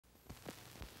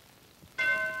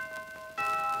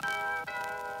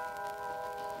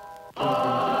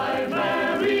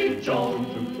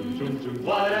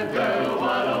and girl,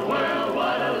 what a world,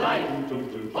 what a life.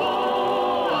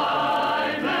 Oh,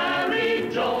 I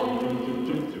married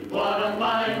Joan. What a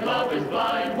mind, love is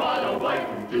blind, what a wife.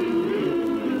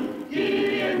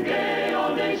 Giddy and gay,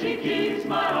 all day she keeps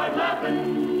my heart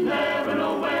laughing. Never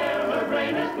know where her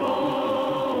brain has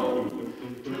flown.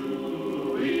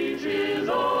 To each his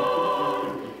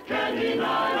own, can't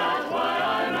deny that's why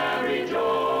I married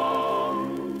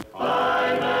Joan.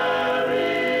 I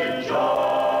married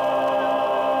Joan.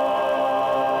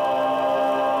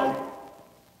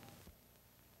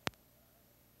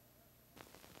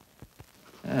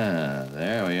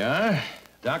 There we are.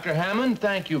 Dr. Hammond,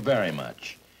 thank you very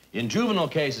much. In juvenile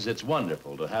cases, it's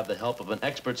wonderful to have the help of an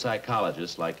expert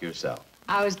psychologist like yourself.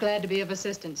 I was glad to be of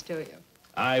assistance to you.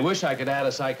 I wish I could add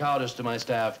a psychologist to my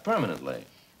staff permanently.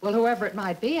 Well, whoever it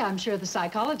might be, I'm sure the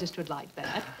psychologist would like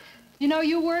that. You know,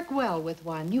 you work well with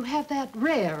one. You have that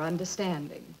rare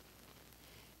understanding.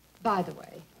 By the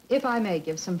way, if I may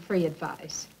give some free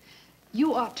advice,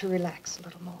 you ought to relax a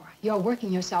little more. You're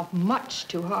working yourself much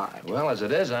too hard. Well, as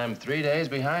it is, I'm 3 days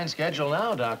behind schedule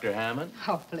now, Dr. Hammond.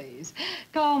 Oh, please.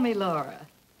 Call me Laura.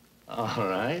 All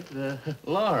right,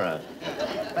 Laura.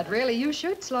 But really, you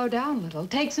should slow down a little.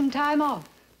 Take some time off.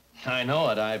 I know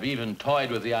it. I've even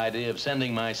toyed with the idea of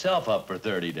sending myself up for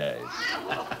 30 days.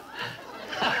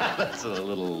 That's a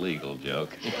little legal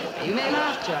joke. You may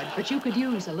laugh, Judge, but you could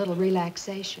use a little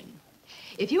relaxation.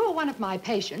 If you were one of my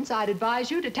patients, I'd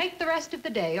advise you to take the rest of the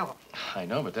day off. I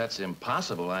know, but that's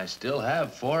impossible. I still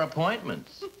have 4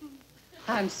 appointments.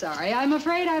 I'm sorry. I'm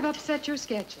afraid I've upset your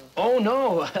schedule. Oh,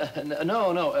 no.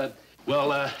 No.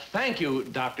 Well, thank you,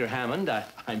 Dr. Hammond. I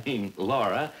mean,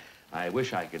 Laura. I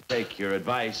wish I could take your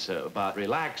advice about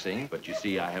relaxing, but you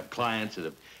see, I have clients that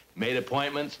have made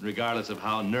appointments regardless of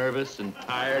how nervous and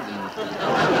tired and...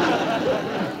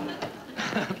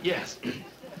 Yes.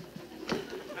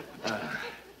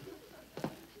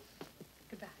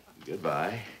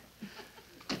 Goodbye.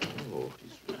 Oh,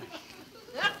 he's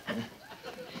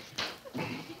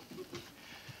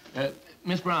right.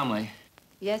 Miss Bromley.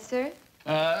 Yes, sir?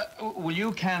 Will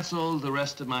you cancel the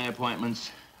rest of my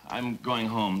appointments? I'm going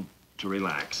home to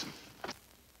relax.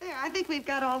 There, I think we've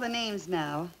got all the names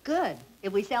now. Good.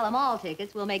 If we sell them all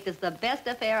tickets, we'll make this the best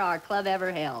affair our club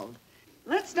ever held.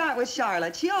 Let's start with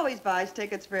Charlotte. She always buys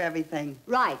tickets for everything.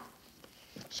 Right.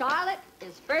 Charlotte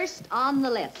is first on the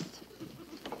list.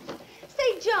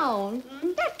 Say, Joan,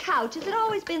 that couch, has it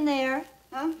always been there?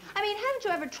 Huh? I mean, haven't you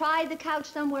ever tried the couch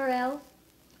somewhere else?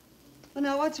 Well,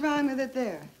 now, what's wrong with it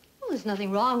there? Well, there's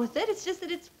nothing wrong with it. It's just that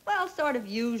it's, well, sort of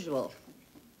usual.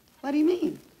 What do you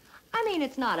mean? I mean,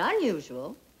 it's not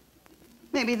unusual.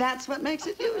 Maybe that's what makes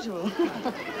it usual.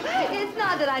 It's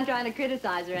not that I'm trying to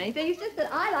criticize or anything. It's just that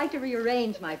I like to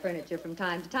rearrange my furniture from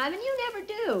time to time, and you never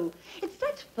do. It's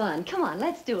such fun. Come on,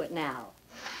 let's do it now.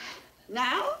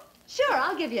 Now? Sure,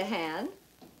 I'll give you a hand.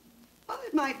 Oh,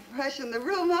 it might freshen the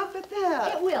room up at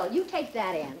that. It will. You take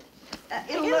that end.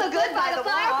 It'll You look good by the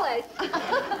fireplace.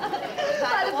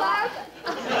 By the fireplace.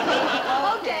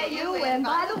 Okay, you win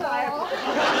by the wall.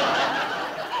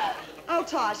 I'll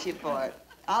toss you for it.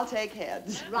 I'll take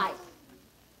heads. Right.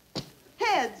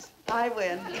 Heads. I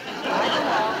win. By the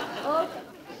wall. Okay.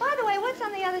 By the way, what's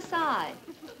on the other side?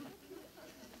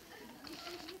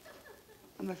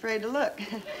 I'm afraid to look.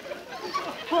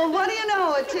 Well, what do you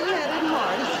know, a two-headed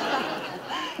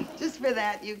horse. Just for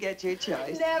that, you get your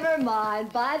choice. Never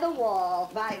mind. By the wall.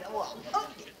 By the wall. Oh.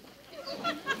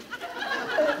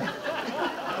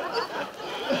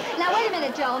 Now, wait a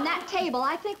minute, Joan. That table,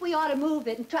 I think we ought to move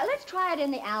it and try. Let's try it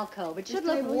in the alcove. It should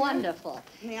look wonderful.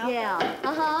 Yeah.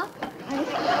 Uh-huh. And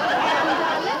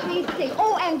let me see.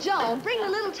 Oh, and Joan, bring the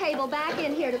little table back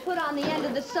in here to put on the end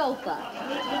of the sofa.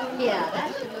 Yeah,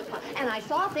 that should look fine. And I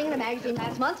saw a thing in a magazine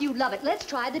last month. You'd love it. Let's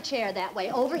try the chair that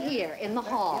way, over here in the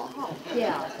hall.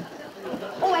 Yeah.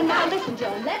 Oh, and now listen,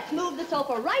 Joan. Let's move the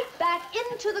sofa right back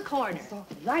into the corner.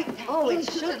 Right. Oh, it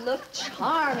should look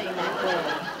charming that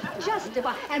way. Just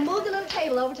about. And move the little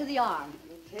table over to the arm.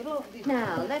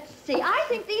 Now, let's see. I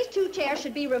think these 2 chairs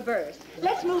should be reversed.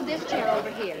 Let's move this chair over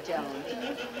here, Joan.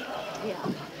 Yeah.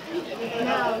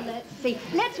 Now, let's see.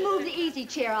 Let's move the easy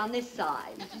chair on this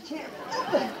side. Easy chair.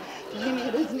 Maybe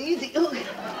it isn't easy. Oh.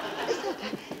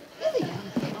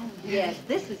 Yes,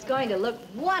 this is going to look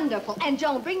wonderful. And,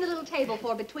 Joan, bring the little table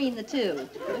for between the 2.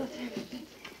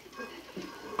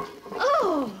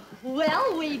 Oh,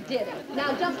 well, we did it.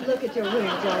 Now, just look at your room,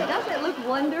 Joan. Doesn't it look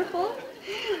wonderful?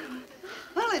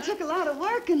 Well, it took a lot of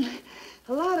work and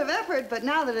a lot of effort, but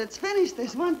now that it's finished,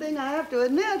 there's one thing I have to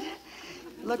admit.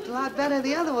 It looked a lot better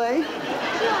the other way.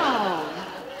 Joan.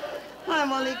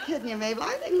 I'm only kidding you, Mabel.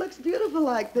 I think it looks beautiful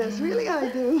like this. Really, I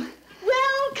do.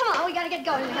 Well, come come on, we gotta get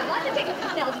going. We have lots of tickets to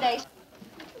sell today.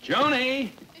 Joni!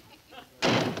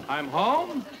 I'm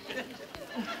home?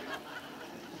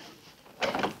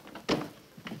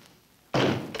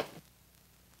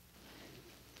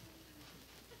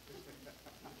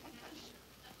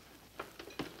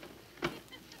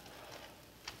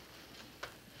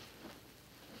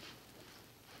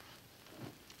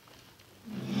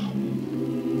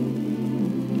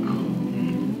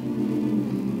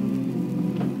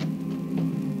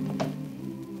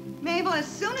 Mabel, as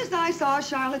soon as I saw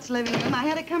Charlotte's living room, I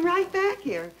had to come right back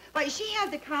here. Why, she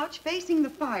had the couch facing the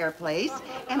fireplace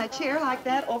and a chair like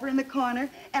that over in the corner,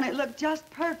 and it looked just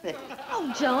perfect.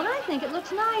 Oh, Joan, I think it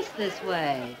looks nice this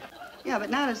way. Yeah, but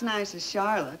not as nice as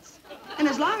Charlotte's. And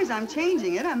as long as I'm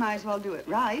changing it, I might as well do it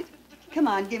right. Come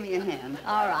on, give me a hand.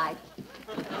 All right.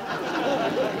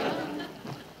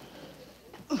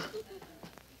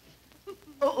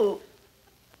 Uh-oh.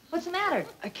 What's the matter?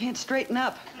 I can't straighten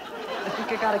up. I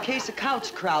think I got a case of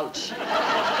couch crouch.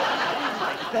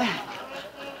 My back.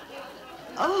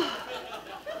 Oh.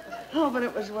 Oh, but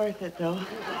it was worth it, though.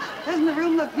 Doesn't the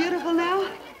room look beautiful now?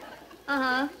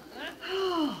 Uh-huh.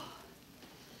 Oh.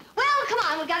 Well, come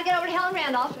on, we've got to get over to Helen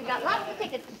Randolph's. We've got lots of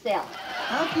tickets to sell.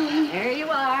 Okay. Here you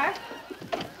are.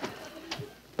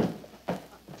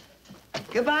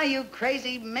 Goodbye, you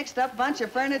crazy, mixed-up bunch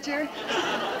of furniture.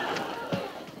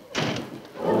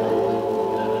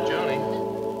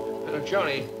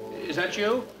 Joni, is that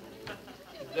you?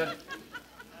 Joan.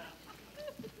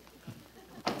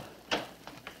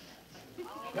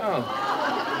 Oh,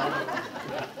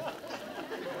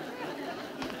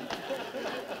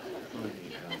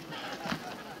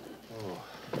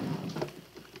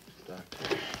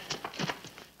 Dr.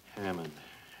 Hammond.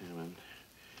 There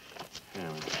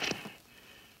we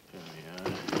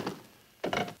are.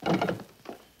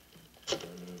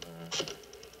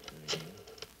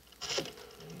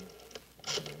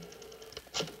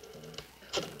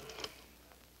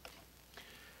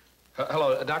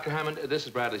 Hello, Dr. Hammond, this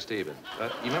is Bradley Stevens. You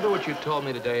remember what you told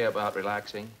me today about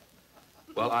relaxing?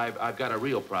 Well, I've got a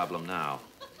real problem now.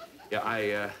 Yeah,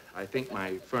 I think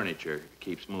my furniture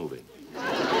keeps moving.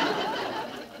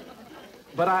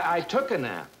 But I took a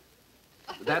nap.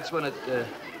 That's when it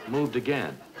moved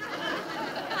again.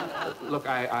 Look,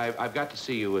 I've got to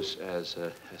see you as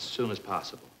soon as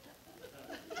possible.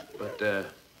 But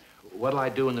what'll I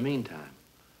do in the meantime?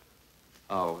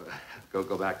 Oh,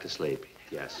 go back to sleep.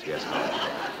 Yes,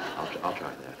 I'll try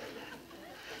that.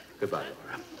 Goodbye,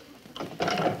 Laura.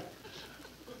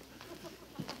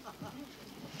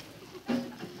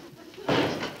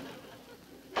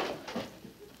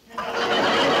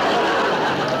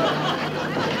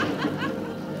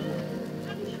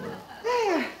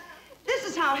 There. This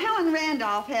is how Helen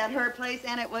Randolph had her place,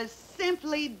 and it was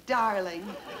simply darling.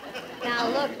 Now,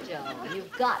 look, Joan,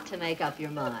 you've got to make up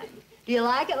your mind. Do you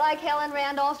like it like Helen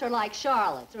Randolph's or like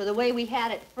Charlotte's, or the way we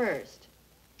had it first?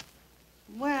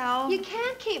 Well... You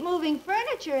can't keep moving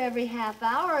furniture every half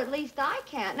hour, or at least I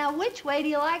can't. Now, which way do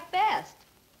you like best?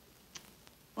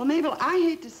 Well, Mabel, I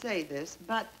hate to say this,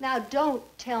 but... Now, don't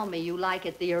tell me you like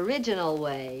it the original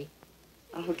way.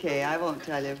 Okay, I won't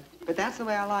tell you, but that's the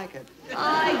way I like it.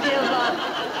 I give up.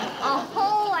 A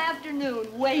whole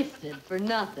afternoon wasted for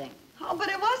nothing. Oh, but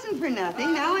it wasn't for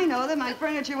nothing. Now I know that my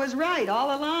furniture was right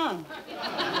all along.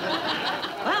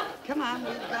 Well, come on,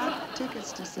 we've got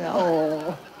tickets to sell.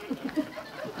 Oh.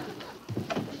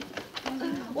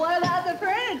 What about the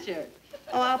furniture?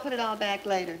 Oh, I'll put it all back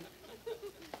later.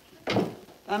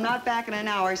 I'm not back in an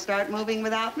hour. Start moving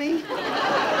without me?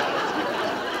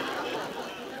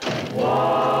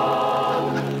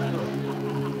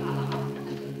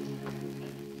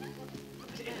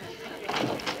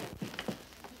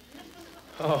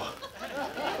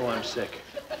 Oh, I'm sick.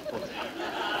 Oh,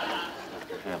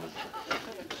 Dr. Hammond.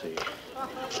 Let's see.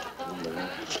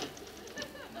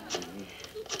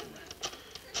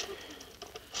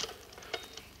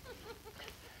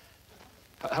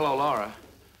 Hello, Laura.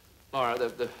 Laura,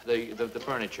 the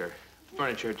furniture.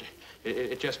 Furniture,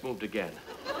 it just moved again.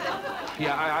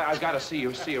 Yeah, I've got to see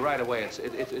you right away.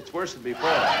 It's worse than before.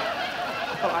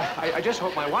 Well, I just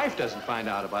hope my wife doesn't find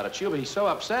out about it. She'll be so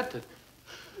upset that...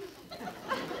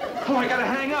 Oh, I gotta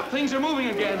hang up. Things are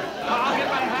moving again. I'll get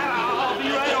my hat. I'll be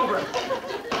right over.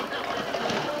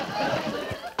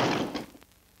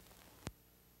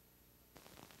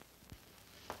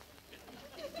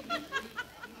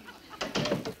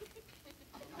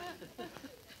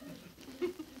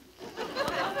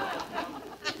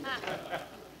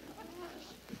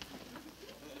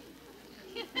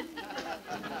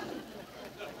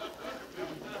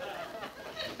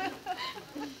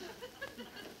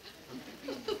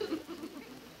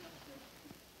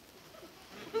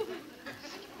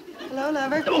 Ciao,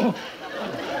 lover. Oh,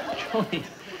 Joey.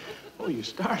 Oh, you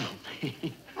startled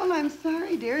me. Well, I'm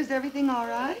sorry, dear. Is everything all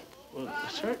right? Well,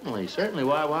 certainly.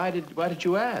 Why did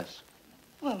you ask?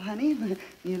 Well, honey,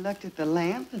 you looked at the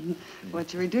lamp and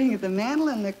what you were doing at the mantel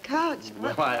and the couch.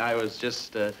 Well, I was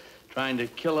just trying to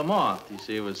kill a moth. You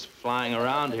see, it was flying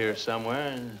around here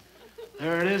somewhere, and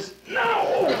there it is.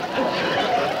 No!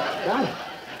 Got it.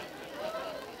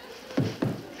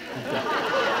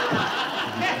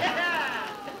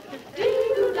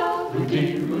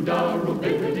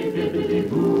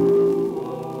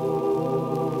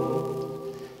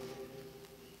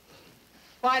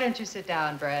 Why don't you sit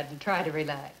down, Brad, and try to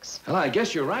relax? Well, I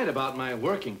guess you're right about my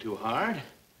working too hard.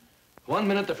 One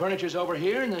minute the furniture's over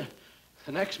here, and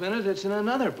the next minute it's in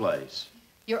another place.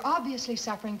 You're obviously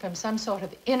suffering from some sort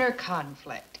of inner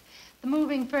conflict. The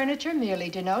moving furniture merely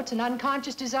denotes an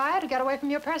unconscious desire to get away from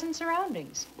your present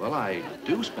surroundings. Well, I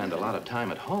do spend a lot of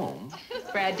time at home.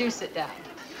 Brad, do sit down.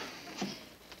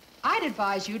 I'd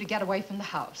advise you to get away from the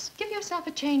house. Give yourself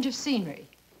a change of scenery.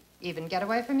 Even get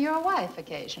away from your wife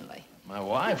occasionally. My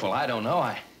wife? Well, I don't know.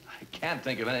 I can't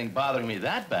think of anything bothering me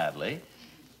that badly.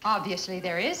 Obviously,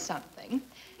 there is something.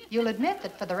 You'll admit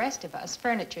that for the rest of us,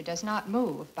 furniture does not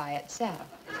move by itself.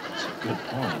 That's a good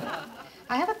point.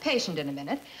 I have a patient in a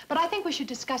minute, but I think we should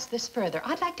discuss this further.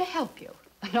 I'd like to help you.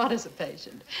 Not as a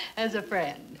patient, as a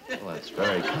friend. Well, that's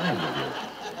very kind of you.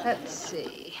 Let's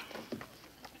see.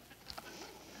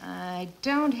 I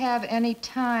don't have any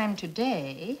time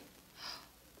today.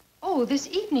 Oh, this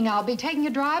evening I'll be taking a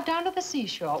drive down to the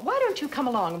seashore. Why don't you come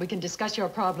along and we can discuss your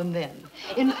problem then?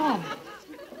 Inform me.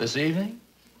 This evening?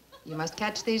 You must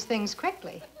catch these things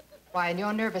quickly. Why, in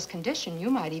your nervous condition, you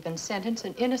might even sentence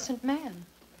an innocent man.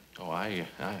 Oh, I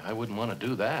wouldn't want to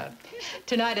do that.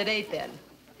 Tonight at 8, then.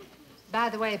 By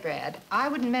the way, Brad, I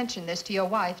wouldn't mention this to your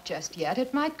wife just yet.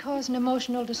 It might cause an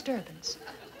emotional disturbance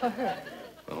for her.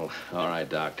 Oh, all right,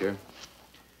 Doctor.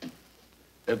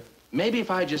 Maybe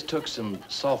if I just took some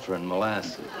sulfur and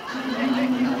molasses.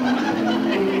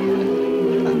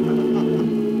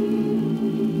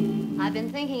 I've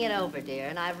been thinking it over, dear,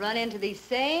 and I've run into these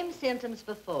same symptoms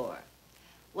before.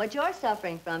 What you're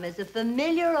suffering from is a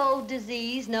familiar old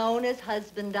disease known as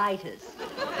husbanditis.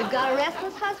 You've got a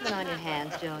restless husband on your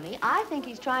hands, Joni. I think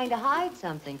he's trying to hide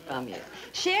something from you.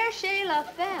 Cherchez la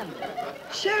femme.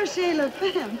 Cherchez la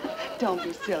femme. Don't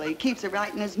be silly. He keeps it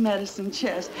right in his medicine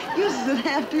chest. Uses it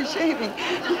after shaving.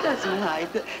 He doesn't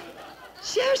hide the...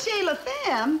 Cherchez la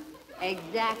femme?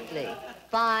 Exactly.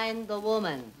 Find the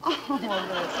woman. Oh,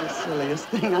 that's the silliest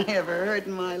thing I ever heard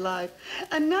in my life.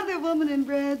 Another woman in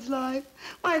Brad's life?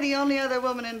 Why, the only other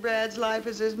woman in Brad's life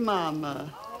is his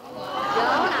mama.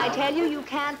 Joan, I tell you, you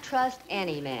can't trust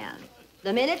any man.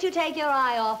 The minute you take your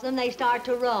eye off them, they start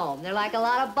to roam. They're like a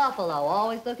lot of buffalo,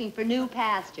 always looking for new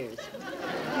pastures.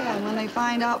 Yeah, and when they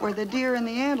find out where the deer and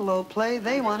the antelope play,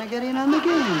 they want to get in on the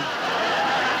game.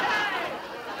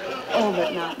 Oh,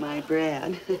 but not my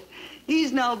Brad.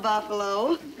 He's no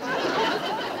buffalo.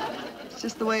 It's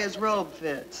just the way his robe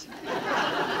fits.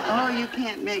 Oh, you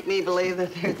can't make me believe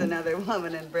that there's another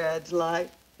woman in Brad's life.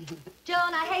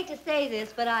 Joan, I hate to say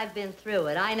this, but I've been through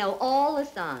it. I know all the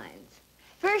signs.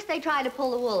 First, they try to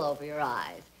pull the wool over your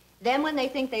eyes. Then, when they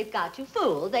think they've got you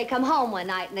fooled, they come home one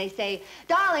night and they say,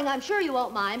 "Darling, I'm sure you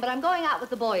won't mind, but I'm going out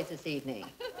with the boys this evening."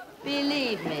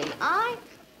 Believe me,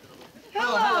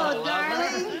 Hello,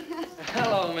 darling.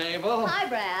 Hello, Mabel. Hi,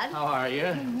 Brad. How are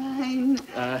you?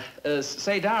 Fine.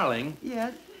 Say, darling,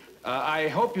 Yes? I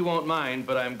hope you won't mind,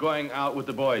 but I'm going out with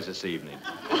the boys this evening.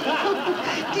 Do you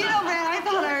know, Brad, I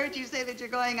thought I heard you say that you're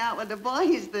going out with the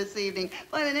boys this evening.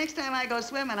 Why, the next time I go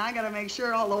swimming, I gotta make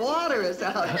sure all the water is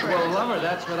out. Well, lover,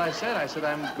 that's what I said. I said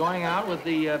I'm going out with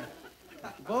the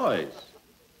boys.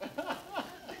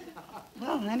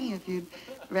 Well, honey, if you'd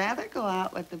rather go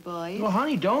out with the boys... Well,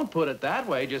 honey, don't put it that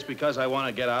way just because I want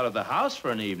to get out of the house for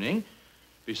an evening.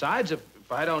 Besides, if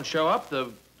I don't show up,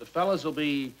 the fellas will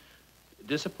be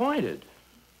disappointed.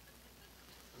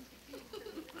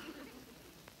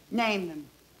 Name them.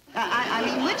 I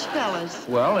mean, which fellas?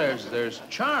 Well, there's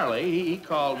Charlie. He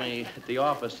called me at the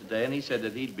office today, and he said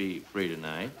that he'd be free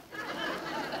tonight.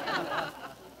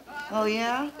 Oh,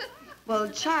 yeah? Well,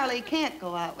 Charlie can't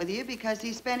go out with you because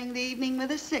he's spending the evening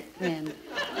with a sick friend.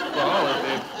 Well,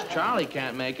 if Charlie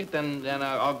can't make it, then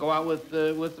I'll go out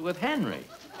with Henry.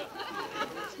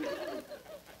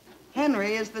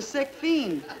 Henry is the sick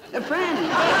fiend, a friend.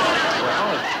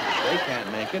 Well, if they can't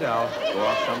make it, I'll go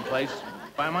off someplace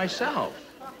by myself.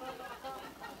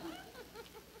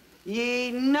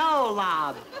 Ye know,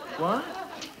 Lob. What?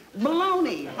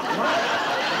 Baloney.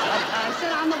 I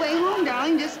said on the way home,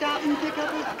 darling, just stop and pick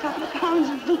up a couple of pounds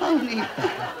of bologna.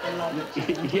 I love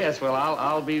it. Yes, well,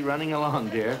 I'll be running along,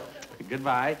 dear.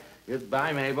 Goodbye.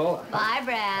 Goodbye, Mabel. Bye,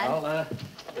 Brad. I'll,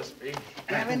 just be...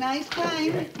 Have a nice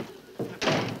time.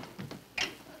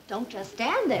 Don't just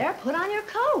stand there. Put on your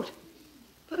coat.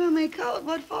 Put on my coat?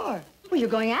 What for? Well, you're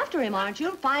going after him, aren't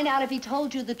you? Find out if he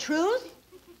told you the truth?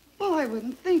 Well, I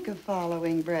wouldn't think of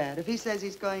following Brad. If he says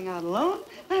he's going out alone,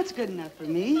 that's good enough for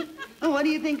me. Well, what do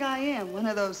you think I am? One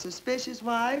of those suspicious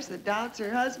wives that doubts her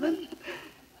husband?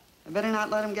 I better not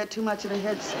let him get too much of a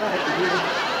head start.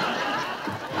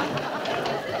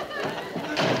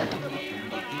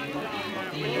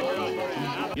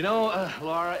 You know,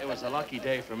 Laura, it was a lucky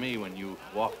day for me when you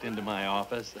walked into my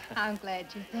office. I'm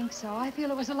glad you think so. I feel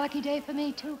it was a lucky day for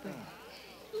me, too, Brad.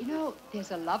 You know,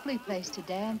 there's a lovely place to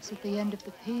dance at the end of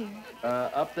the pier.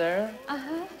 Up there?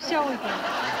 Uh-huh. Shall we go?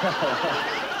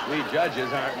 We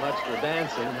judges aren't much for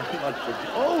dancing, not much for...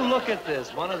 Oh, look at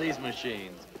this, one of these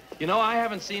machines. You know, I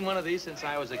haven't seen one of these since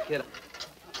I was a kid.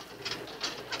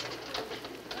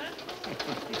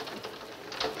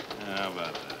 How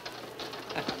about that?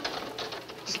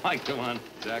 It's like the one,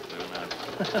 exactly one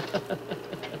I...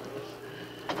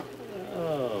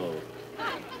 Oh.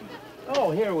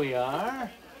 Oh, here we are.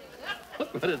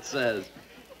 Look what it says.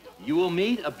 You will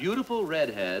meet a beautiful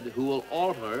redhead who will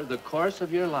alter the course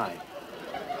of your life.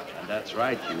 And that's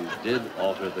right, you did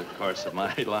alter the course of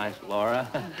my life, Laura.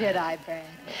 Did I, Brad?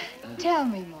 Tell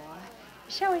me more.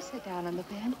 Shall we sit down on the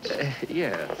bench?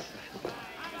 Yes.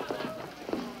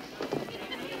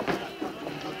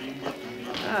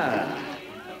 Ah.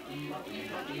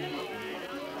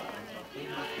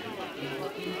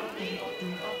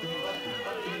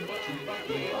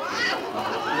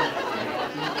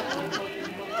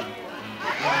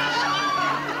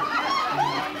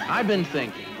 I've been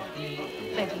thinking.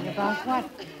 Thinking about what?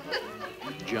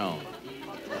 Joan.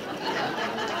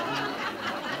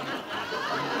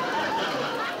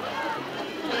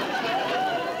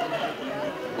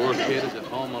 Poor kid is at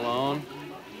home alone.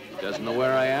 Doesn't know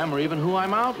where I am or even who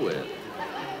I'm out with.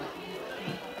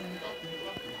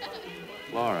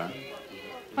 Laura.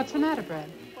 What's the matter,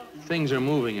 Brad? Things are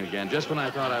moving again. Just when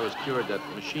I thought I was cured, that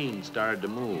machine started to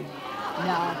move.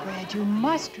 Now, Brad, you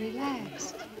must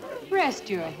relax. Rest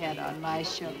your head on my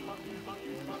shoulder.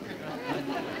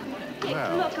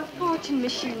 Well. Look, a fortune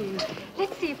machine.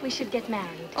 Let's see if we should get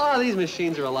married. Oh, these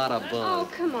machines are a lot of Oh,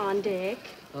 bunk. come on, Dick.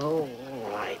 Oh, all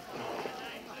right.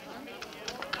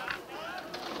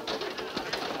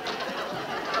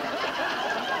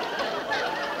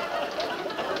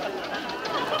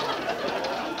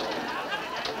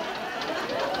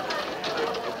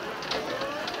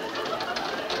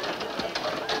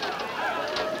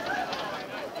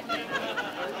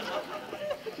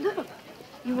 Look,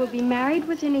 you will be married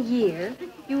within a year.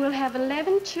 You will have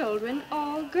 11 children,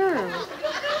 all girls.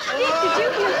 Dick, did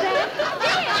you hear that?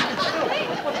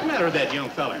 What's the matter with that young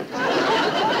fella?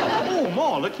 Oh,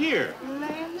 Ma, look here.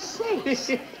 Land sakes.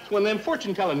 It's one of them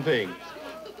fortune-telling things.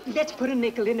 Let's put a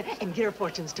nickel in and get our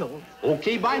fortunes told.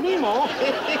 Okay by me, Ma.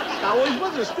 I always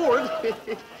was a sport.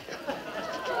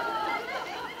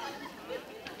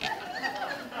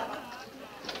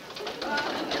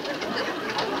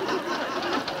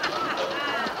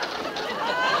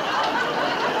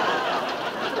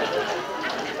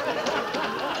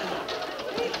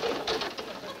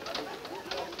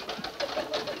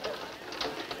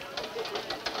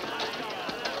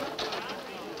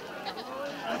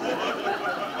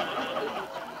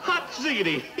 Hot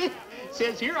ziggity.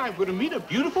 Says here I'm going to meet a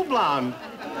beautiful blonde.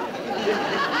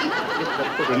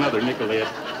 Put another nickel in.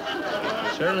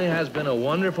 It certainly has been a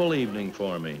wonderful evening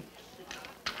for me.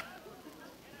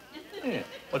 Yeah,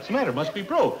 what's the matter? Must be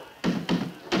broke.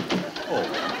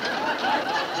 Oh.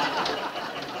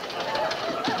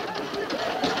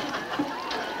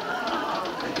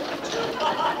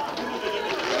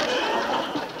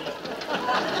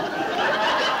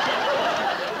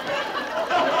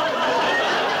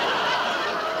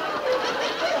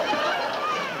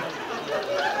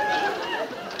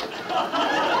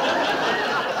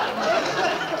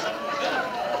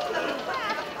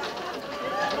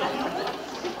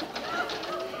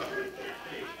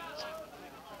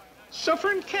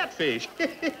 Suffering catfish.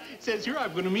 Says here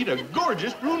I'm going to meet a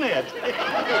gorgeous brunette. Hey,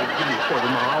 give me a quarter,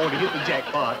 Ma. I want to hit the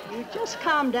jackpot. You just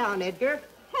calm down, Edgar.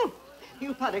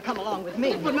 You better come along with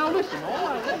me. But now listen,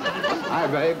 Hi,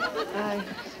 babe.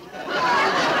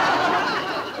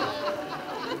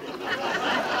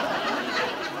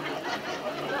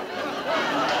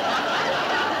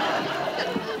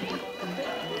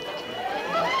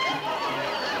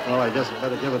 Well, I guess I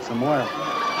better give it some oil.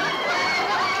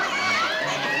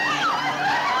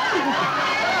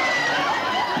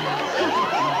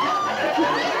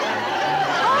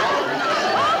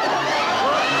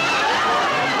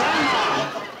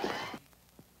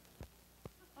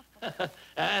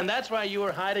 And that's why you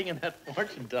were hiding in that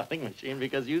fortune-telling machine,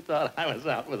 because you thought I was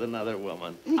out with another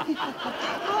woman.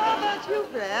 How about you,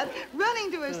 Brad?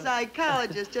 Running to a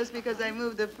psychologist just because I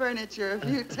moved the furniture a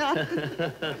few times.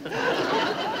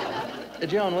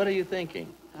 Joan, what are you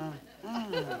thinking? Huh?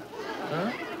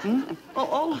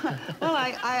 Well,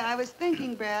 I was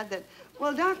thinking, Brad, that,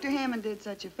 well, Dr. Hammond did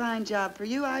such a fine job for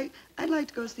you, I'd like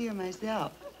to go see her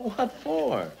myself. What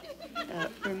for?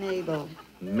 For Mabel.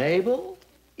 Mabel?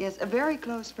 Yes, a very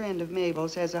close friend of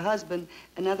Mabel's has a husband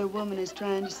another woman is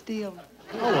trying to steal.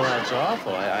 Oh, well, that's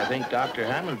awful. I think Dr.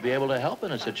 Hammond would be able to help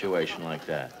in a situation like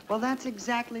that. Well, that's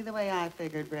exactly the way I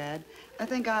figured, Brad. I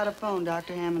think I ought to phone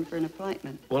Dr. Hammond for an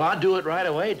appointment. Well, I'll do it right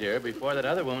away, dear, before that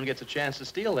other woman gets a chance to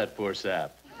steal that poor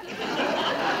sap.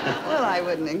 Well, I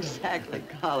wouldn't exactly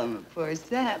call him a poor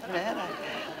sap, Brad.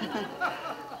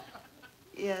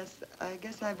 Yes, I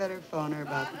guess I better phone her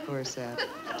about the poor sap.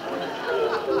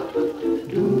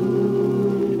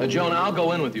 Joan, I'll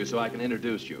go in with you so I can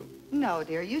introduce you. No,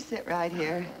 dear, you sit right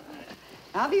here.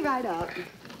 I'll be right out.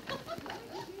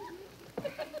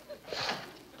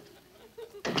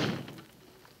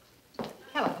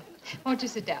 Hello. Won't you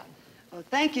sit down? Well,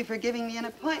 thank you for giving me an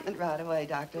appointment right away,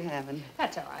 Dr. Hammond.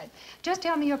 That's all right. Just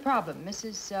tell me your problem,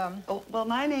 Mrs. Oh, well,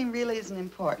 my name really isn't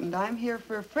important. I'm here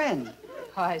for a friend.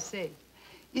 Oh, I see.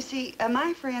 You see,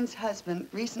 my friend's husband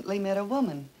recently met a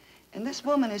woman, and this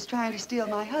woman is trying to steal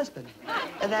my husband.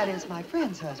 That is, my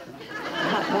friend's husband,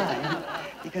 not mine,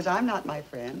 because I'm not my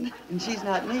friend, and she's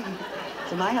not me.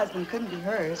 So my husband couldn't be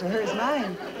hers, or hers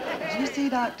mine. Did you see,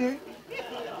 Doctor?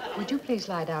 Would you please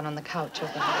lie down on the couch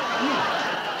over there?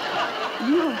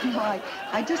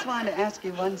 I just wanted to ask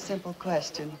you one simple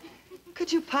question.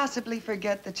 Could you possibly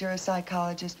forget that you're a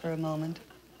psychologist for a moment?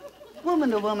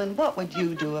 Woman to woman, what would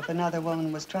you do if another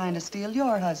woman was trying to steal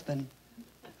your husband?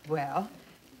 Well,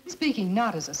 speaking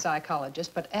not as a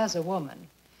psychologist, but as a woman,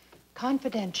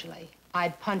 confidentially,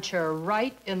 I'd punch her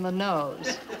right in the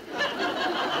nose.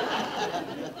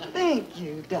 Thank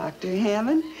you, Dr.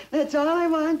 Hammond. That's all I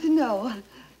wanted to know.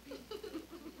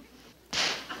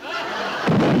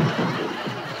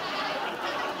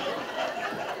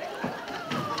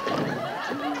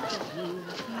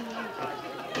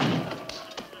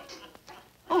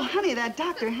 Oh, honey, that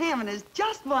Dr. Hammond is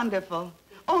just wonderful.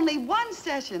 Only one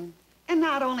session. And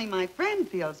not only my friend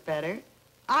feels better,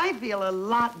 I feel a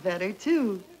lot better,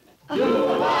 too. I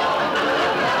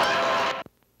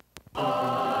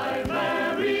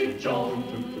married Joan.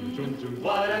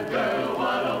 What a girl,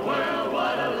 what a world,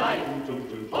 what a life.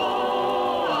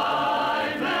 Oh,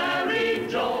 I married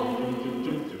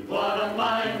Joan. What a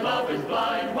mind, love is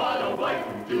blind, what a wife.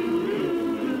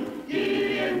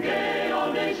 Giddy and gay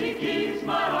all day she keeps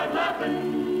my heart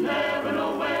laughing, never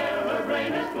know where.